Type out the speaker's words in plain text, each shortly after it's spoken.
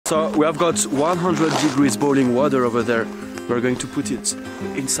So we have got 100 degrees boiling water over there. We're going to put it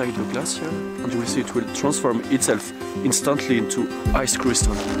inside the glacier and you will see it will transform itself instantly into ice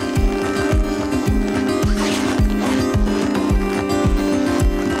crystal.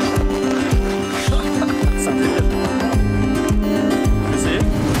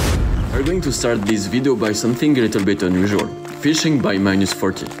 We're going to start this video by something a little bit unusual. Fishing by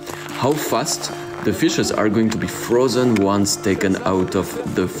 -40. How fast the fishes are going to be frozen once taken out of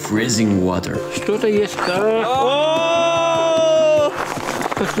the freezing water. Tutaj jest to. Oh!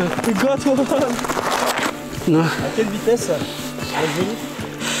 We got one! No. A quelle vitesse?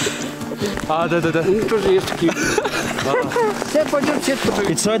 Ah, da. Tutaj jest taki.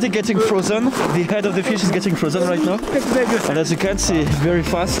 It's already getting frozen. The head of the fish is getting frozen right now. And as you can see, very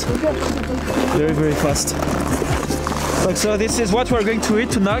fast. Very fast. So this is what we're going to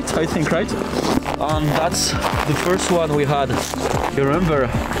eat tonight, I think, right? And that's the first one we had. You remember?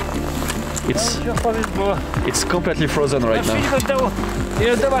 It's completely frozen right now.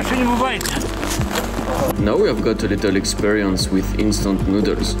 Now we have got a little experience with instant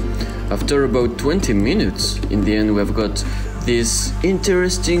noodles. After about 20 minutes, in the end we have got this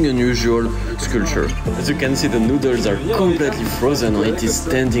interesting, unusual sculpture. As you can see, the noodles are completely frozen and it is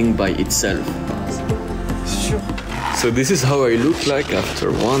standing by itself. So this is how I look like after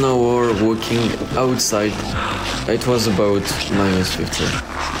 1 hour walking outside. It was about -50.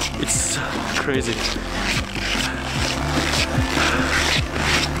 It's crazy.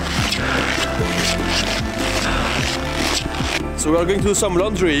 So we are going to do some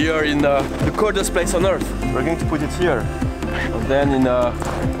laundry here in the coldest place on earth. We're going to put it here. And then in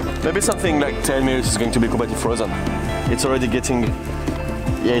maybe something like 10 minutes it's going to be completely frozen. It's already getting...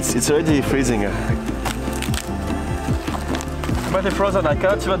 Yeah, it's already freezing. Completely frozen, I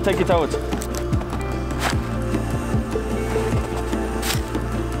can't even take it out.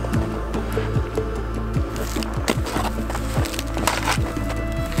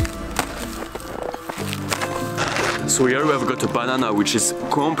 So here we have got a banana which is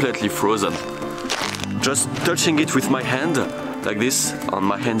completely frozen. Just touching it with my hand, like this, and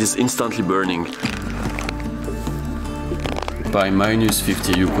my hand is instantly burning. By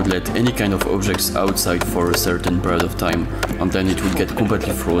 -50 you could let any kind of objects outside for a certain period of time and then it would get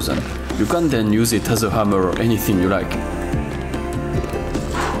completely frozen. You can then use it as a hammer or anything you like.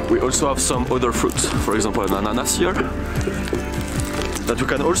 We also have some other fruits, for example an ananas here, that we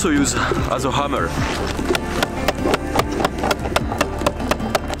can also use as a hammer.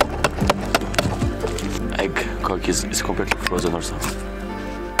 Egg cock is completely frozen also.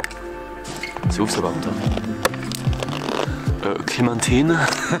 C'est ouf ça par contre. Clementine.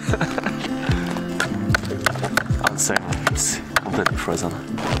 And same, it's completely frozen.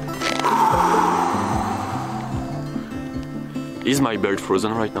 Is my bird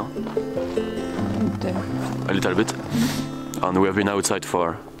frozen right now? A little bit. And we have been outside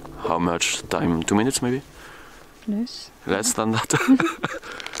for how much time? 2 minutes maybe? Less than that.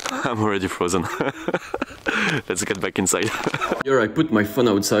 I'm already frozen. Let's get back inside. Here I put my phone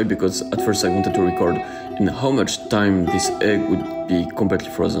outside because at first I wanted to record in how much time this egg would be completely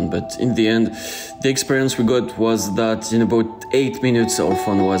frozen, but in the end the experience we got was that in about 8 minutes our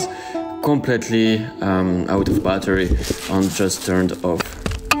phone was completely out of battery and just turned off.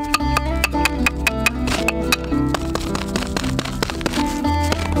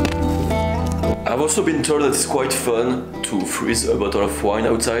 I've also been told that it's quite fun to freeze a bottle of wine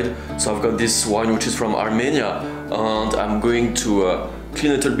outside. So I've got this wine which is from Armenia and I'm going to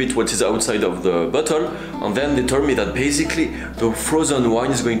clean a little bit what is outside of the bottle, and then they told me that basically the frozen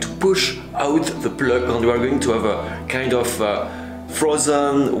wine is going to push out the plug and we are going to have a kind of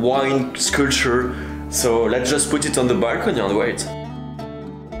frozen wine sculpture. So let's just put it on the balcony and wait.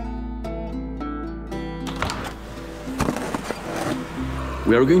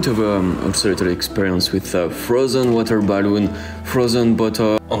 We are going to have also a little experience with a frozen water balloon, frozen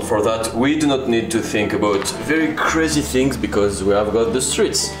bottle. And for that we do not need to think about very crazy things because we have got the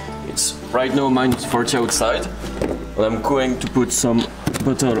streets. It's right now -40 outside and I'm going to put some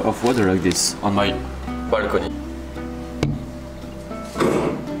bottle of water like this on my balcony.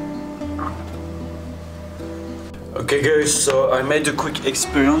 Okay guys, so I made a quick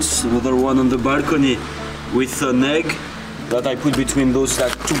experience, another one on the balcony with an egg that I put between those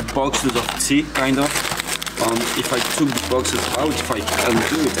like 2 boxes of tea, kind of. And if I took the boxes out, if I can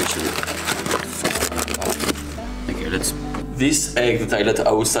do it actually. Okay, let's... This egg that I let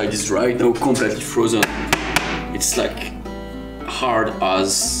outside is right now completely frozen. It's like hard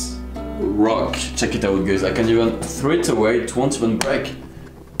as rock. Check it out guys, I can even throw it away, it won't even break.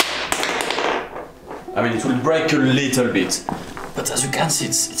 I mean, it will break a little bit, But as you can see,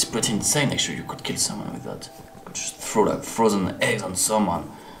 it's pretty insane actually. You could kill someone with that. You could just throw like frozen eggs on someone.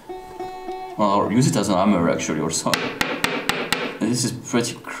 Well, or use it as an hammer actually or something. And this is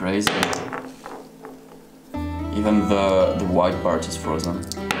pretty crazy. Even the white part is frozen.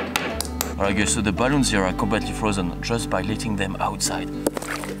 Alright guys, so the balloons here are completely frozen just by letting them outside.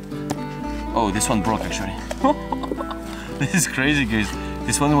 Oh, this one broke actually. This is crazy guys.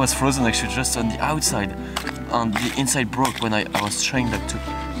 This one was frozen actually just on the outside. And the inside broke when I was trying like to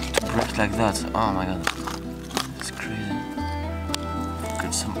break like that. Oh my god. It's crazy.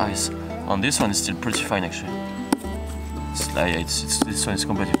 Got some ice. And this one is still pretty fine actually. This one is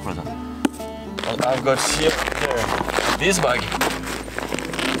completely frozen. And I've got here this bag.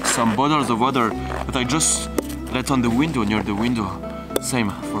 Some bottles of water that I just let on the window, near the window. Same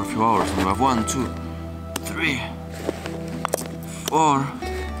for a few hours. And we have 1, 2, 3, 4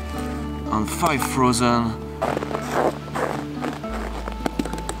 and 5 frozen.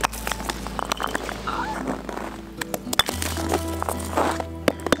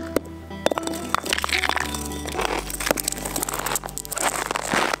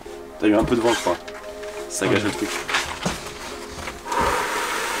 T'as eu un peu de vent je crois. Ça gâche le truc.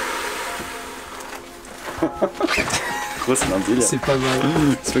 C'est pas mal.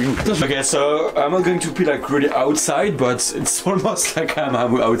 Okay, so I'm not going to be like really outside, but it's almost like I'm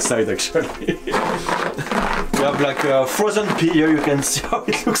outside actually. We have like a frozen pea here, you can see how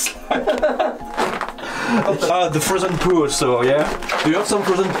it looks like. The frozen poo, so yeah. Do you have some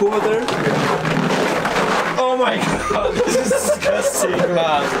frozen poo over there? Oh my god, this is disgusting,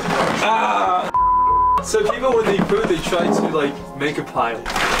 man. Ah! So people when they poo, they try to like make a pile.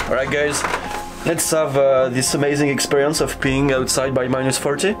 Alright guys, let's have this amazing experience of peeing outside by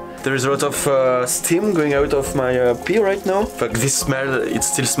 -40. There is a lot of steam going out of my pee right now. In fact, this smell, it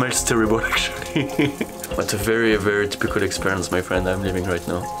still smells terrible actually. But a very, very typical experience, my friend, I'm living right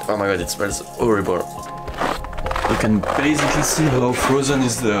now. Oh my god, it smells horrible. You can basically see how frozen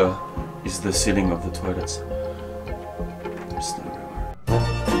is the ceiling of the toilets. There's no